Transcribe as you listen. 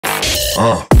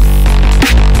Yo,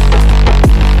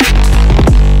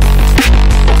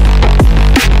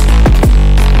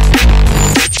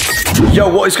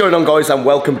 what is going on, guys, and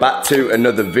welcome back to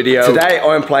another video. Today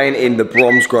I am playing in the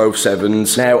Bromsgrove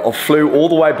Sevens. Now, I flew all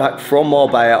the way back from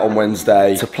Marbella on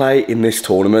Wednesday to play in this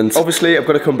tournament. Obviously, I've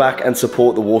got to come back and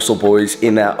support the Walsall boys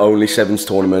in their only Sevens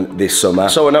tournament this summer.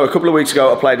 So I know a couple of weeks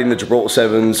ago I played in the Gibraltar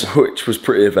Sevens, which was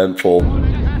pretty eventful.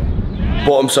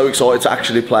 But I'm so excited to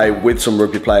actually play with some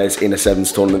rugby players in a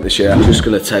Sevens tournament this year. I'm just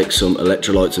going to take some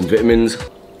electrolytes and vitamins.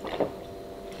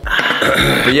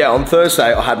 But yeah, on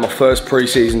Thursday I had my first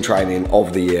pre-season training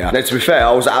of the year. Now, to be fair,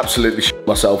 I was absolutely shit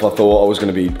myself. I thought I was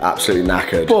going to be absolutely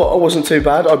knackered, but I wasn't too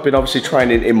bad. I'd been obviously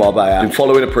training in Marbella and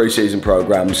following a pre-season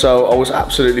program, so I was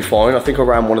absolutely fine. I think I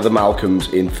ran one of the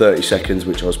Malcolms in 30 seconds,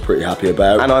 which I was pretty happy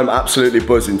about, and I'm absolutely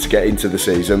buzzing to get into the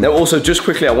season. Now, also, just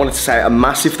quickly, I wanted to say a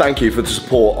massive thank you for the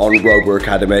support on Rugby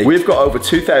Academy. We've got over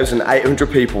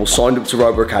 2,800 people signed up to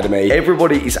Rugby Academy.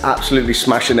 Everybody is absolutely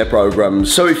smashing their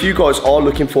programs. So if you guys are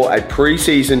looking for a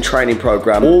pre-season training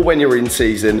program, or when you're in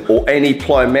season, or any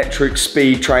plyometric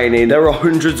speed training, there are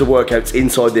hundreds of workouts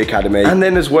inside the academy. And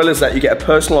then as well as that, you get a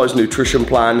personalized nutrition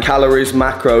plan, calories,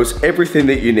 macros, everything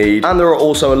that you need. And there are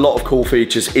also a lot of cool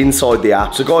features inside the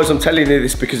app. So guys, I'm telling you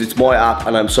this because it's my app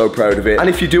and I'm so proud of it. And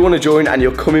if you do want to join and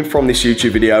you're coming from this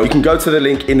YouTube video, you can go to the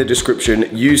link in the description,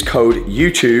 use code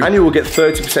YouTube, and you will get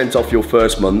 30% off your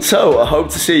first month. So I hope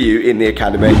to see you in the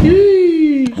academy.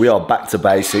 We are back to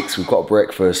basics. We've got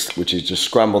breakfast, which is just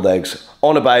scrambled eggs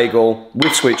on a bagel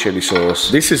with sweet chili sauce.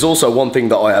 This is also one thing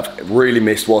that I have really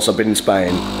missed whilst I've been in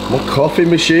Spain. My coffee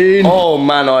machine. Oh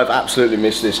man, I've absolutely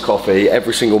missed this coffee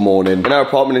every single morning. In our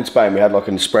apartment in Spain, we had like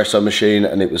an espresso machine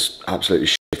and it was absolutely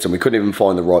shit, and we couldn't even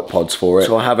find the right pods for it.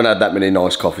 So I haven't had that many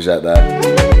nice coffees out there.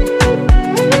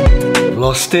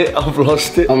 Lost it, I've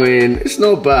lost it. I mean, it's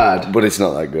not bad, but it's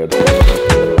not that good.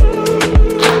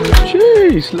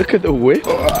 Jeez, look at the whip.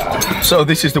 So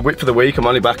this is the whip for the week. I'm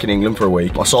only back in England for a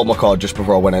week. I sold my car just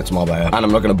before I went out to Marbella, and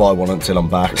I'm not going to buy one until I'm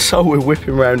back. So we're whipping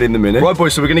around in the minute. Right,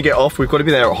 boys, so we're going to get off. We've got to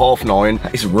be there at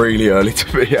 9:30. It's really early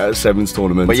to be at a Sevens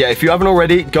tournament. But yeah, if you haven't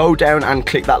already, go down and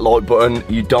click that like button.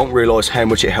 You don't realise how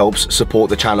much it helps support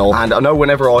the channel. And I know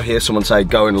whenever I hear someone say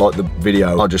go and like the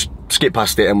video, I'll just skip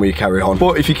past it and we carry on.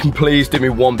 But if you can please do me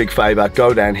one big favour,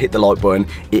 go down, hit the like button.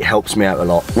 It helps me out a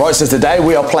lot. Right, so today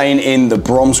we are playing in the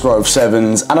Bromsgrove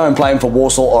Sevens, and I'm playing for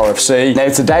Walsall RFC. Now,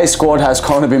 today's squad has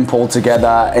kind of been pulled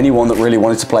together. Anyone that really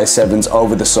wanted to play Sevens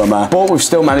over the summer, but we've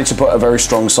still managed to put a very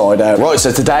strong side out. Right,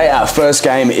 so today our first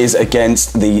game is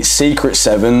against the Secret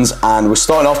Sevens, and we're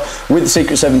starting off with the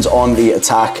Secret Sevens on the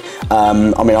attack. I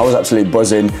mean, I was absolutely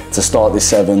buzzing to start this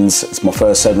Sevens. It's my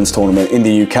first Sevens tournament in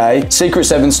the UK. Secret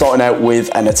Sevens starting out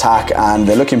with an attack, and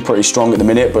they're looking pretty strong at the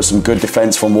minute, but some good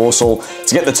defence from Walsall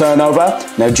to get the turnover.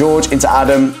 Now George into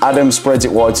Adam. Adam spreads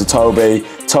it wide to Toby.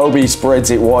 Toby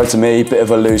spreads it wide to me. Bit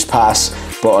of a loose pass,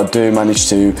 but I do manage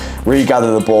to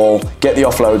regather the ball, get the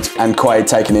offload, and Quaid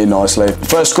taking it in nicely.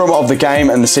 First scrum of the game,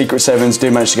 and the Secret Sevens do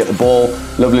manage to get the ball.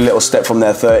 Lovely little step from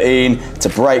their 13 to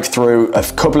break through a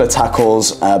couple of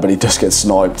tackles, but he does get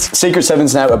sniped. Secret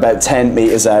Sevens now about 10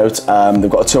 metres out.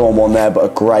 They've got a 2-on-1 there, but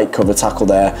a great cover tackle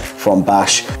there from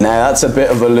Bash. Now that's a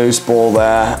bit of a loose ball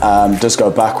there. Does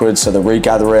go backwards, so they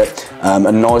regather it.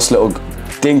 A nice little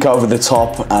dink over the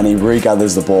top, and he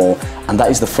regathers the ball, and that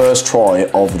is the first try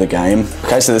of the game.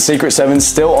 Okay, so the Secret Sevens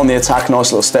still on the attack.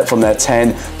 Nice little step from their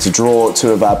 10 to draw two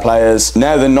of our players.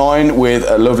 Now the 9 with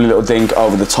a lovely little dink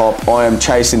over the top. I am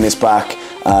chasing this back.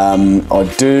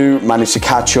 I do manage to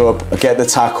catch up, I get the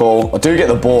tackle, I do get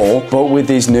the ball, but with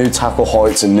these new tackle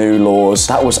heights and new laws,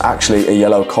 that was actually a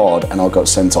yellow card and I got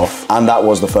sent off, and that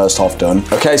was the first half done.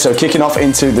 Okay, so kicking off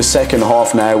into the second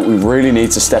half now, we really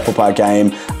need to step up our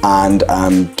game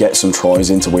and get some tries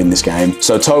in to win this game.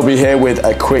 So Toby here with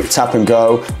a quick tap and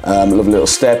go, lovely little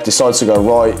step, decides to go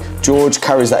right. George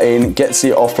carries that in, gets the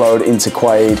offload into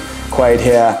Quaid. Quaid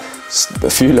here, a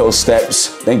few little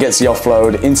steps, then gets the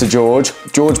offload into George.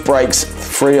 George breaks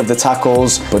free of the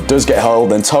tackles, but does get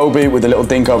held. Then Toby with a little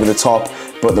dink over the top,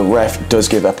 but the ref does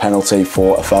give a penalty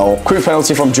for a foul. Quick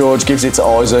penalty from George, gives it to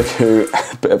Isaac, who,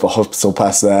 a bit of a hospital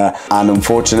pass there. And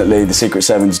unfortunately, the Secret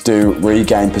Sevens do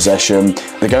regain possession.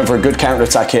 They're going for a good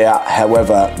counter-attack here.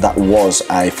 However, that was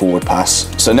a forward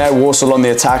pass. So now Walsall on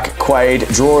the attack.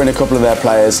 Quaid drawing a couple of their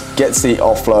players, gets the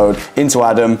offload into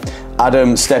Adam.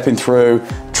 Adam stepping through,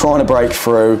 trying to break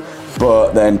through,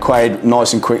 but then Quaid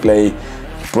nice and quickly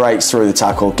breaks through the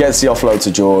tackle, gets the offload to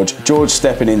George. George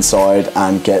stepping inside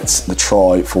and gets the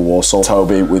try for Walsall.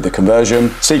 Toby with the conversion.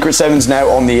 Secret Sevens now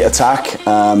on the attack.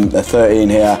 They're 13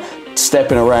 here,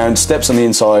 stepping around, steps on the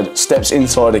inside, steps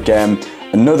inside again,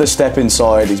 Another step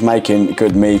inside, he's making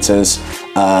good meters,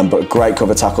 but great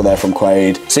cover tackle there from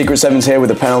Quaid. Secret Sevens here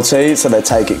with a penalty, so they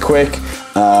take it quick.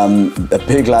 The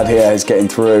big lad here is getting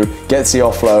through, gets the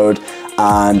offload,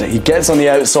 and he gets on the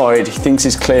outside. He thinks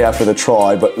he's clear for the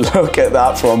try, but look at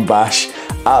that from Bash.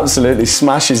 Absolutely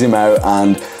smashes him out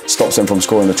and stops him from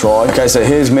scoring the try. Okay, so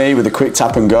here's me with a quick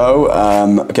tap and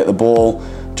go. Get the ball,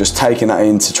 just taking that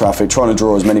into traffic, trying to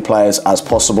draw as many players as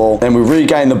possible. Then we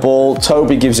regain the ball.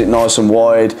 Toby gives it nice and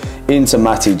wide into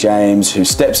Matty James, who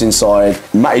steps inside.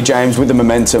 Matty James with the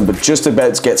momentum, but just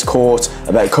about gets caught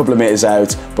about a couple of meters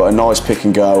out, but a nice pick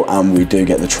and go, and we do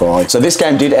get the try. So this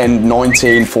game did end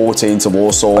 19-14 to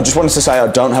Walsall. I just wanted to say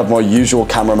I don't have my usual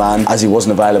cameraman as he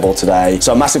wasn't available today.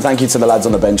 So a massive thank you to the lads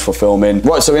on the bench for filming.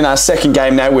 Right, so in our second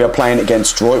game now, we are playing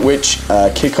against Droitwich.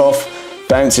 Kickoff.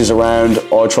 Bounces around,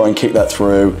 I try and kick that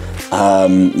through.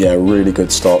 Yeah, really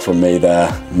good start from me there,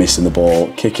 missing the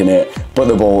ball, kicking it, but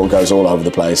the ball goes all over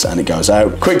the place and it goes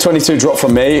out. Quick 22 drop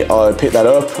from me, I pick that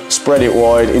up, spread it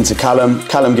wide into Callum.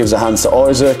 Callum gives a hands to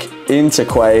Isaac, into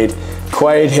Quaid.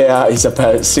 Quaid here, he's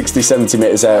about 60, 70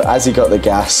 metres out. As he got the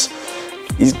gas,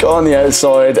 he's got on the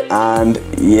outside, and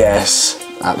yes,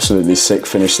 absolutely sick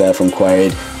finish there from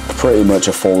Quaid. Pretty much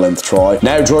a full length try.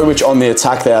 Now Droitwich on the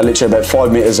attack, they are literally about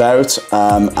 5 metres out,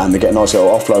 and they get a nice little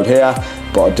offload here,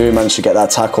 but I do manage to get that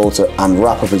tackle and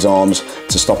wrap up his arms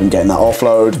to stop him getting that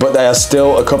offload. But they are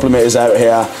still a couple of metres out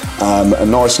here. A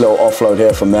nice little offload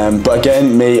here from them. But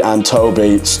again, me and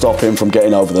Toby stop him from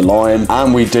getting over the line,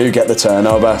 and we do get the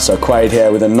turnover. So Quaid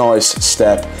here with a nice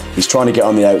step. He's trying to get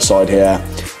on the outside here.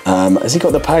 Has he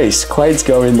got the pace? Quaid's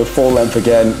going the full length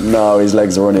again. No, his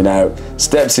legs are running out.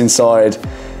 Steps inside.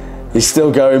 He's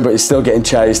still going, but he's still getting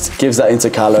chased. Gives that into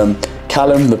Callum.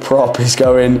 Callum, the prop, is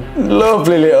going.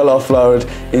 Lovely little offload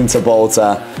into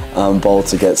Bolter.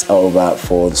 Bolter gets over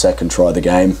for the second try of the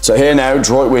game. So here now,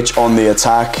 Droitwich on the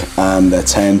attack. They're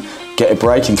 10. Get it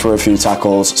breaking through a few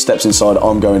tackles. Steps inside.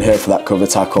 I'm going here for that cover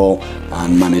tackle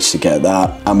and manage to get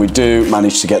that. And we do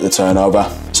manage to get the turnover.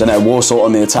 So now Walsall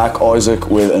on the attack. Isaac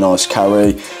with a nice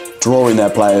carry. Drawing their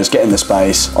players, getting the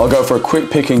space. I'll go for a quick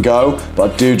pick and go,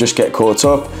 but I do just get caught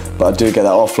up, but I do get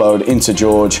that offload into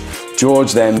George.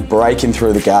 George then breaking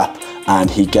through the gap,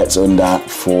 and he gets under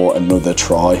for another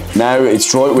try. Now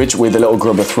it's Droitwich with a little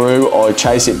grubber through. I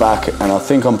chase it back, and I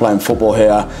think I'm playing football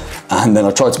here, and then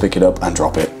I try to pick it up and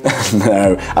drop it.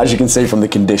 Now, as you can see from the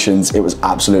conditions, it was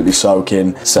absolutely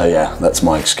soaking. So yeah, that's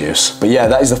my excuse. But yeah,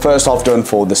 that is the first half done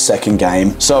for the second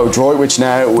game. So Droitwich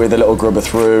now with a little grubber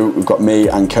through. We've got me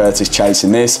and Curtis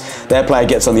chasing this. Their player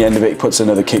gets on the end of it, puts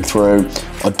another kick through.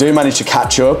 I do manage to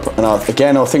catch up, and I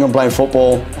think I'm playing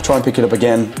football. I try and pick it up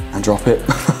again and drop it.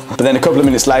 But then a couple of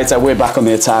minutes later, we're back on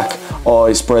the attack.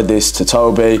 I spread this to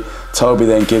Toby. Toby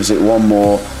then gives it one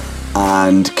more,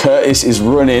 and Curtis is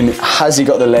running. Has he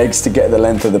got the legs to get the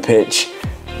length of the pitch?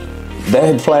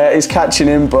 Their player is catching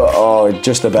him, but it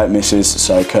just about misses,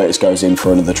 so Curtis goes in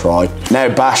for another try. Now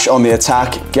Bash on the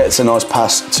attack, gets a nice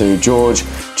pass to George.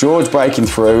 George breaking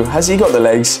through. Has he got the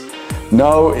legs?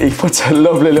 No, he puts a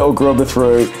lovely little grubber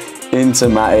through into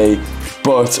Matty,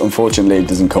 but unfortunately it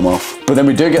doesn't come off. But then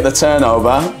we do get the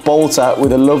turnover. Bolter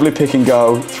with a lovely pick and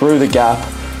go through the gap.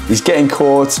 He's getting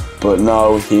caught, but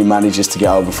no, he manages to get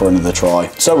over for another try.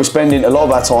 So we're spending a lot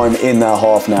of our time in their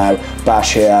half now.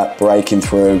 Bash here, breaking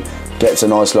through, gets a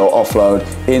nice little offload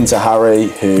into Harry,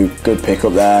 who, good pick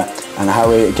up there. And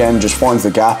Harry again just finds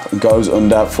the gap and goes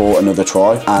under for another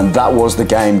try. And that was the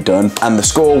game done. And the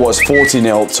score was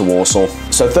 40-0 to Walsall.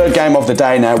 So third game of the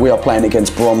day now, we are playing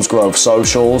against Bromsgrove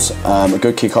Socials. A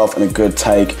good kick-off and a good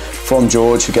take from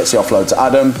George, who gets the offload to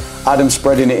Adam. Adam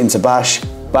spreading it into Bash.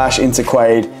 Bash into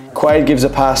Quaid. Quaid gives a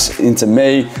pass into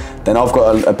me. Then I've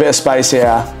got a bit of space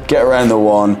here. Get around the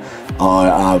one.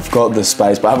 I've got the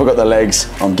space, but I haven't got the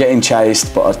legs. I'm getting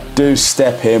chased, but I do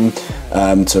step him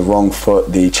to wrong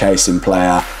foot the chasing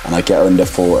player, and I get under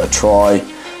for a try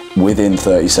within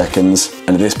 30 seconds.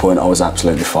 And at this point, I was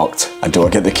absolutely fucked. And do I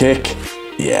get the kick?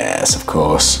 Yes, of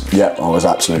course. Yep, I was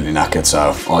absolutely knackered,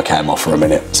 so I came off for a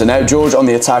minute. So now George on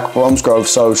the attack, Bromsgrove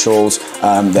Socials.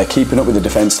 They're keeping up with the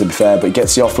defence, to be fair, but he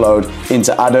gets the offload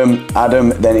into Adam. Adam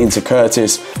then into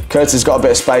Curtis. Curtis has got a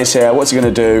bit of space here. What's he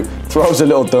going to do? Throws a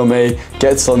little dummy,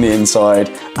 gets on the inside,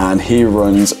 and he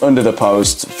runs under the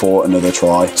post for another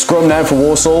try. Scrum now for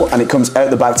Walsall, and it comes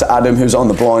out the back to Adam, who's on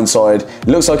the blind side. It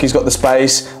looks like he's got the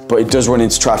space, but he does run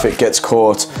into traffic, gets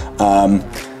caught.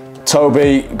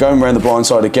 Toby going around the blind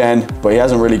side again, but he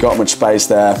hasn't really got much space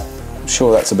there. I'm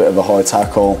sure that's a bit of a high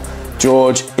tackle.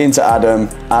 George into Adam,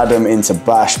 Adam into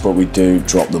Bash, but we do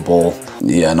drop the ball.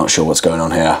 Yeah, not sure what's going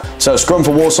on here. So scrum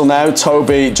for Walsall now.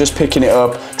 Toby just picking it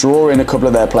up, drawing a couple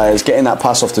of their players, getting that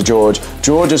pass off to George.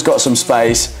 George has got some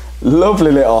space.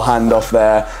 Lovely little handoff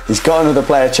there. He's got another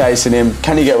player chasing him.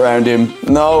 Can he get around him?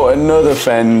 No, another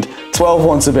fend. 12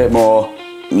 wants a bit more.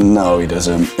 No, he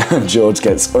doesn't. George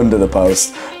gets under the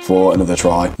post for another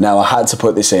try. Now, I had to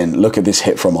put this in. Look at this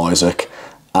hit from Isaac.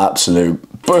 Absolute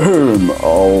boom.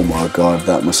 Oh my God,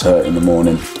 that must hurt in the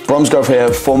morning. Bromsgrove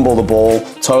here, fumble the ball.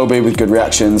 Toby with good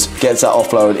reactions, gets that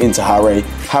offload into Harry.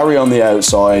 Harry on the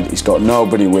outside, he's got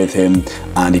nobody with him,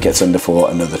 and he gets under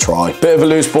for another try. Bit of a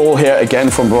loose ball here again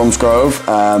from Bromsgrove.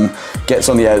 Gets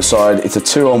on the outside, it's a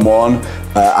 2-on-1.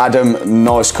 Adam,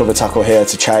 nice cover tackle here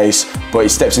to chase, but he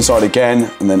steps inside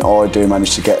again, and then I do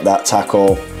manage to get that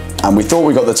tackle. And we thought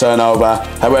we got the turnover.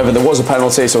 However, there was a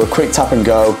penalty, so a quick tap and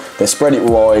go. They spread it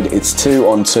wide, it's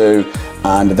 2-on-2,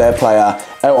 and their player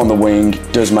out on the wing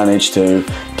does manage to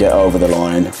get over the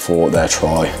line for their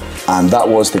try. And that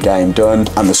was the game done,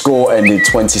 and the score ended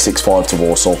 26-5 to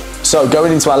Walsall. So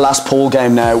going into our last pool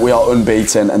game now, we are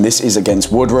unbeaten, and this is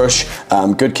against Woodrush.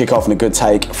 Good kick-off and a good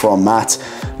take from Matt.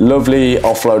 Lovely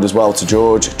offload as well to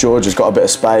George. George has got a bit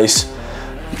of space.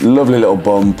 Lovely little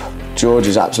bump. George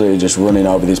is absolutely just running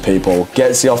over these people.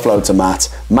 Gets the offload to Matt.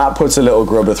 Matt puts a little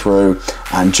grubber through,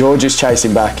 and George is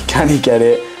chasing back. Can he get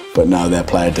it? But no, their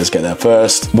player does get there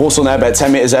first. Walsall now about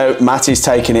 10 metres out. Matty's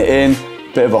taking it in.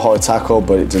 Bit of a high tackle,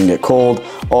 but it doesn't get called.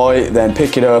 I then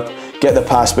pick it up, get the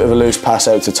pass, bit of a loose pass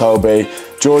out to Toby.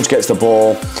 George gets the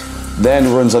ball,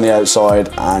 then runs on the outside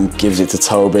and gives it to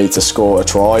Toby to score a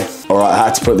try. All right, I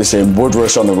had to put this in.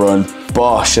 Woodrush on the run.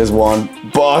 Bosh, there's one.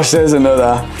 Bosh, there's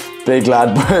another. Big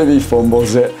lad, but he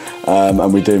fumbles it,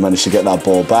 and we do manage to get that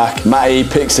ball back. Matty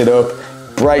picks it up,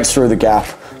 breaks through the gap,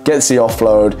 gets the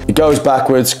offload. He goes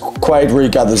backwards, Quaid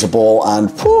regathers the ball, and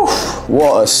whew,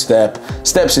 what a step.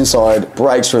 Steps inside,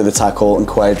 breaks through the tackle, and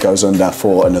Quaid goes under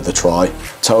for another try.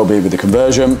 Toby with the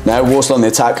conversion. Now Walsall on the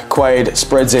attack. Quaid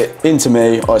spreads it into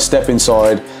me. I step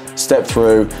inside, step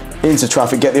through, into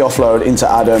traffic, get the offload into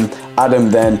Adam. Adam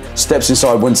then steps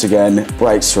inside once again,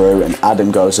 breaks through, and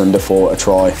Adam goes under for a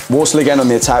try. Walsall again on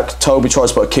the attack. Toby tries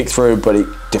to put a kick through, but it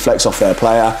deflects off their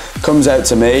player. Comes out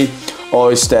to me.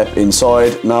 I step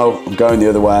inside. No, I'm going the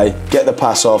other way. Get the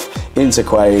pass off into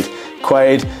Quaid.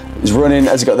 Quaid is running,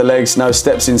 has he got the legs? No,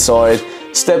 steps inside.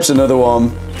 Steps another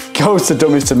one. Goes to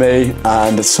dummies to me,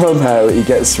 and somehow he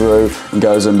gets through and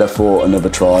goes under for another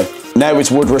try. Now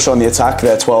it's Woodrush on the attack.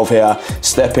 They're 12 here.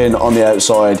 Step in on the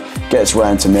outside, gets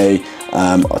round to me.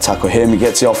 I tackle him, he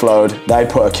gets the offload. They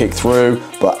put a kick through,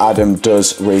 but Adam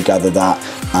does regather that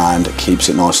and keeps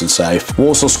it nice and safe.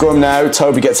 Walsall scrum now.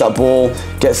 Toby gets that ball,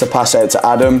 gets the pass out to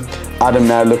Adam. Adam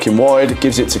now looking wide,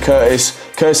 gives it to Curtis.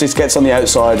 Curtis gets on the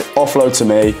outside, offload to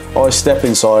me. I step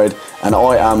inside, and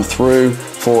I am through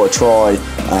for a try.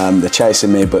 They're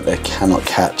chasing me, but they cannot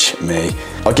catch me.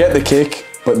 I get the kick,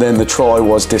 but then the try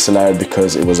was disallowed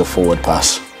because it was a forward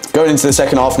pass. Going into the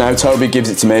second half now, Toby gives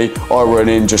it to me. I run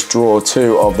in, just draw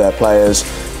two of their players,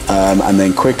 and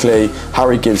then quickly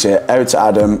Harry gives it out to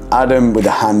Adam. Adam with a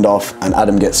handoff, and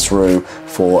Adam gets through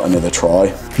for another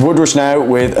try. Woodrush now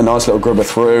with a nice little grubber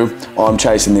through. I'm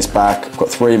chasing this back. I've got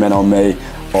three men on me.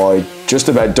 I just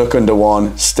about duck under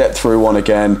one, step through one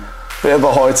again. Bit of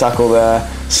a high tackle there,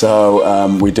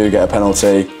 so we do get a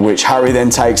penalty, which Harry then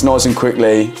takes nice and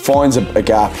quickly, finds a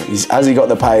gap. Has he got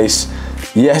the pace?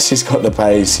 Yes, he's got the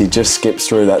pace. He just skips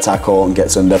through that tackle and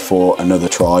gets under for another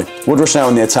try. Woodrush now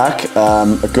on the attack.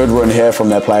 A good run here from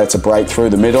their player to break through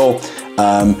the middle.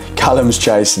 Callum's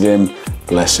chasing him.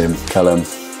 Bless him, Callum.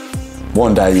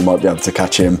 One day you might be able to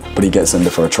catch him, but he gets under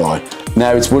for a try.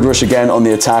 Now it's Woodrush again on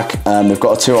the attack. They've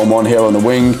got a 2-on-1 here on the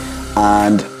wing,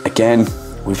 and again,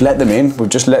 we've let them in. We've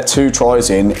just let two tries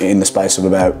in the space of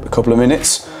about a couple of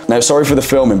minutes. Now, sorry for the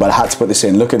filming, but I had to put this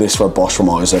in. Look at this for a bosh from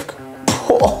Isaac.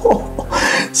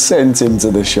 Sent him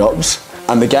to the shops.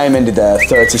 And the game ended there,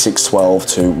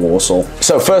 36-12 to Walsall.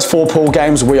 So first four pool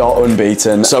games, we are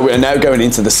unbeaten. So we are now going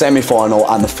into the semi-final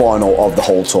and the final of the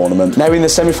whole tournament. Now in the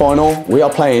semi-final, we are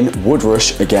playing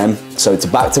Woodrush again. So it's a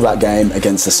back-to-back game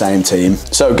against the same team.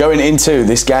 So going into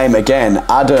this game again,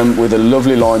 Adam with a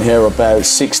lovely line here about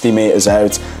 60 metres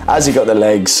out. As he got the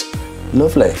legs,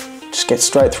 lovely. Just gets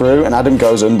straight through, and Adam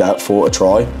goes under for a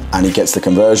try, and he gets the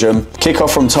conversion. Kick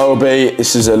off from Toby.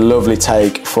 This is a lovely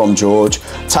take from George.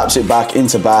 Taps it back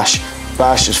into Bash.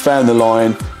 Bash has found the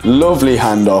line. Lovely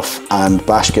handoff, and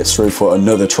Bash gets through for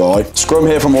another try. Scrum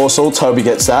here from Walsall. Toby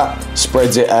gets that,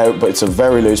 spreads it out, but it's a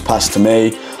very loose pass to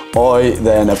me. I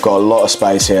then have got a lot of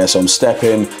space here, so I'm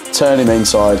stepping, turning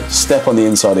inside, step on the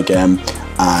inside again,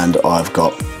 and I've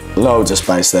got loads of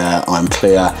space there. I'm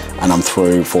clear and I'm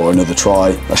through for another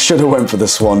try. I should have went for the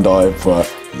swan dive,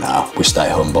 but no, we stay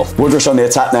humble. Woodrush on the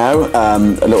attack now.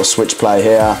 A little switch play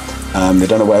here. They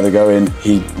don't know where they're going.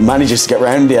 He manages to get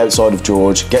round the outside of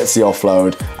George, gets the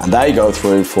offload, and they go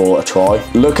through for a try.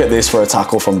 Look at this for a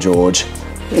tackle from George.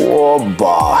 Whoa,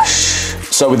 bosh.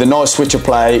 So with a nice switch of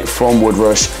play from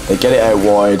Woodrush, they get it out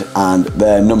wide, and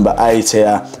their number 8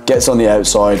 here gets on the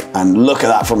outside, and look at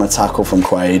that from a tackle from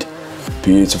Quaid.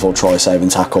 Beautiful try-saving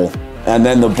tackle. And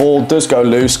then the ball does go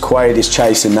loose. Quaid is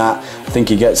chasing that. I think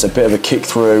he gets a bit of a kick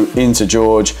through into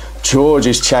George. George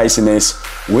is chasing this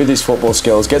with his football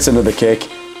skills, gets another kick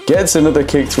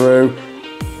through,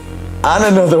 and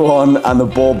another one, and the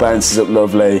ball bounces up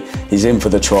lovely. He's in for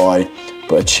the try,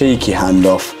 but a cheeky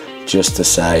handoff just to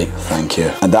say thank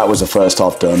you. And that was the first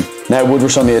half done. Now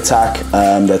Woodrush on the attack.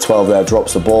 Their 12 there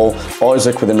drops the ball.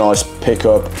 Isaac with a nice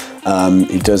pickup.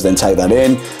 He does then take that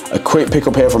in. A quick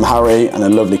pickup here from Harry and a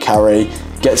lovely carry.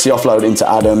 Gets the offload into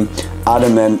Adam.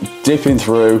 Adam then dipping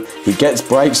through. He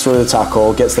breaks through the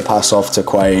tackle, gets the pass off to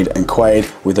Quaid, and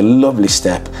Quaid with a lovely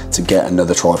step to get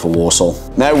another try for Walsall.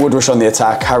 Now Woodrush on the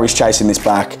attack. Harry's chasing this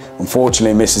back.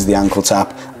 Unfortunately misses the ankle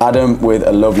tap. Adam with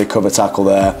a lovely cover tackle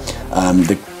there.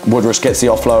 Woodrush gets the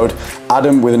offload.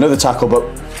 Adam with another tackle, but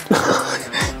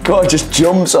God just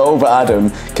jumps over Adam,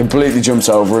 completely jumps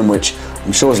over him, which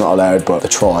I'm sure is not allowed, but the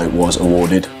try was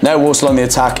awarded. Now Walsall on the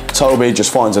attack. Toby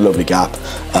just finds a lovely gap.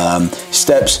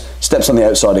 Steps on the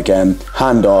outside again,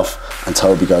 hand off, and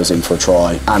Toby goes in for a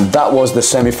try. And that was the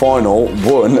semi-final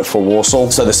won for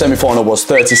Walsall. So the semi-final was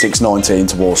 36-19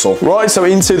 to Walsall. Right, so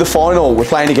into the final. We're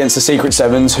playing against the Secret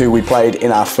Sevens, who we played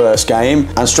in our first game.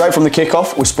 And straight from the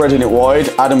kickoff, we're spreading it wide.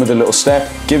 Adam with a little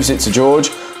step, gives it to George.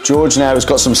 George now has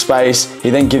got some space. He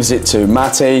then gives it to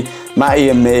Matty. Matty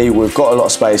and me, we've got a lot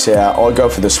of space here. I go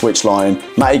for the switch line.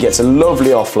 Matty gets a lovely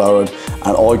offload,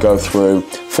 and I go through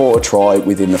for a try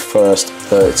within the first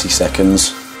 30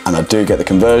 seconds. And I do get the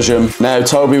conversion. Now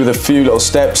Toby with a few little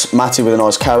steps, Matty with a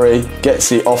nice carry, gets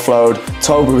the offload.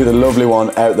 Toby with a lovely one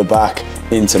out the back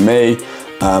into me.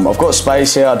 I've got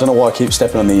space here. I don't know why I keep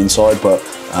stepping on the inside, but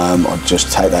I'll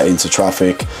just take that into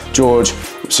traffic. George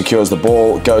secures the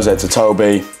ball, goes out to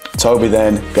Toby. Toby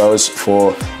then goes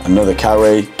for another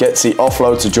carry, gets the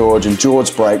offload to George, and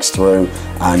George breaks through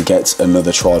and gets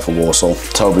another try for Walsall.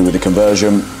 Toby with the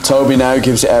conversion. Toby now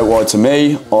gives it out wide to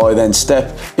me. I then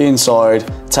step inside,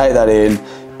 take that in,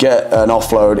 get an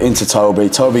offload into Toby.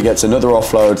 Toby gets another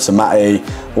offload to Matty.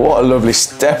 What a lovely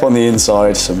step on the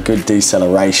inside, some good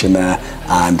deceleration there,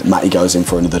 and Matty goes in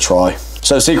for another try.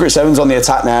 So Secret Sevens on the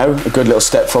attack now. A good little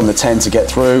step from the 10 to get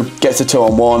through. Gets a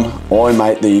 2-on-1. I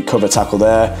make the cover tackle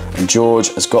there, and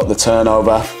George has got the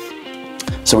turnover.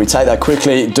 So we take that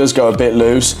quickly. It does go a bit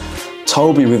loose.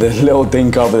 Toby with a little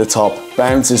dink over the top,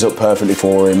 bounces up perfectly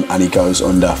for him, and he goes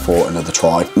under for another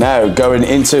try. Now going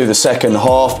into the second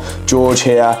half, George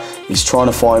here, he's trying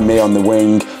to find me on the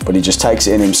wing, but he just takes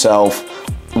it in himself.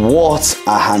 What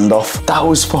a handoff. That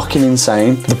was fucking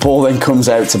insane. The ball then comes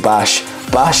out to Bash.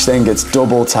 Bash then gets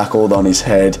double tackled on his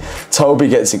head. Toby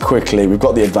gets it quickly. We've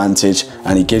got the advantage,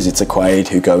 and he gives it to Quaid,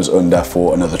 who goes under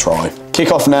for another try.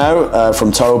 Kick off now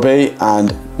from Toby,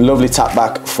 and lovely tap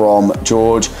back from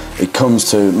George. It comes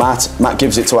to Matt. Matt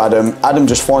gives it to Adam. Adam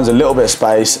just finds a little bit of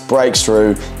space, breaks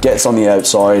through, gets on the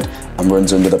outside, and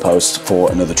runs under the post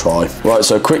for another try. Right,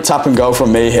 so quick tap and go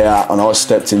from me here, and I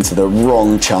stepped into the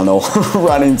wrong channel,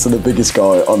 ran into the biggest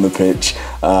guy on the pitch.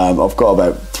 I've got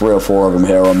about 3 or 4 of them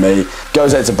here on me.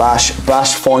 Goes out to Bash.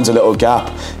 Bash finds a little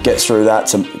gap, gets through that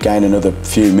to gain another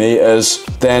few meters.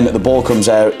 Then the ball comes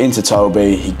out into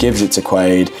Toby. He gives it to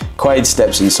Quaid. Quaid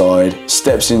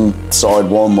steps inside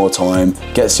one more time,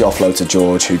 gets the offload to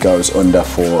George, who goes under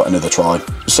for another try.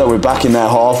 So we're back in their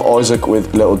half. Isaac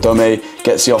with a little dummy,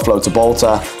 gets the offload to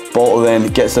Bolter. Bolter then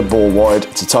gets the ball wide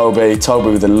to Toby.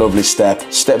 Toby with a lovely step,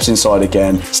 steps inside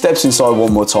again, steps inside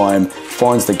one more time,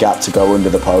 finds the gap to go under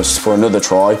the post for another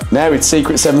try. Now it's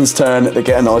Secret Seven's turn. They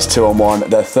get a nice 2-on-1.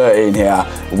 They're 13 here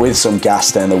with some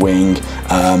gas down the wing,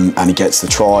 and he gets the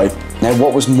try. Now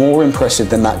what was more impressive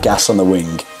than that gas on the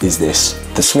wing is this,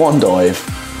 the swan dive.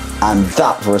 And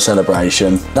that for a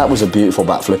celebration. That was a beautiful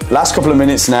backflip. Last couple of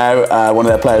minutes now, one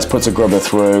of their players puts a grubber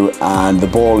through, and the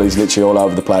ball is literally all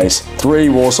over the place. 3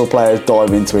 Walsall players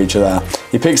dive into each other.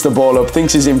 He picks the ball up,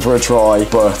 thinks he's in for a try,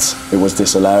 but it was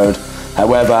disallowed.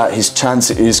 However, his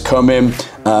chance is coming,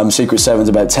 Secret Seven's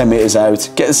about 10 metres out,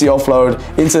 gets the offload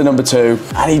into the number 2,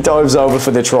 and he dives over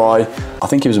for the try. I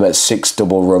think he was about 6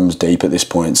 double rums deep at this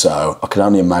point, so I can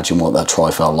only imagine what that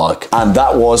try felt like. And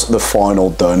that was the final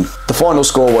done. The final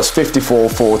score was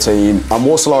 54-14, and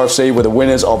Walsall RFC were the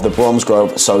winners of the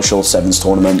Bromsgrove Social Sevens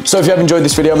tournament. So if you have enjoyed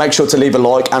this video, make sure to leave a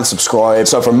like and subscribe.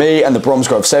 So from me and the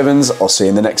Bromsgrove Sevens, I'll see you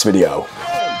in the next video.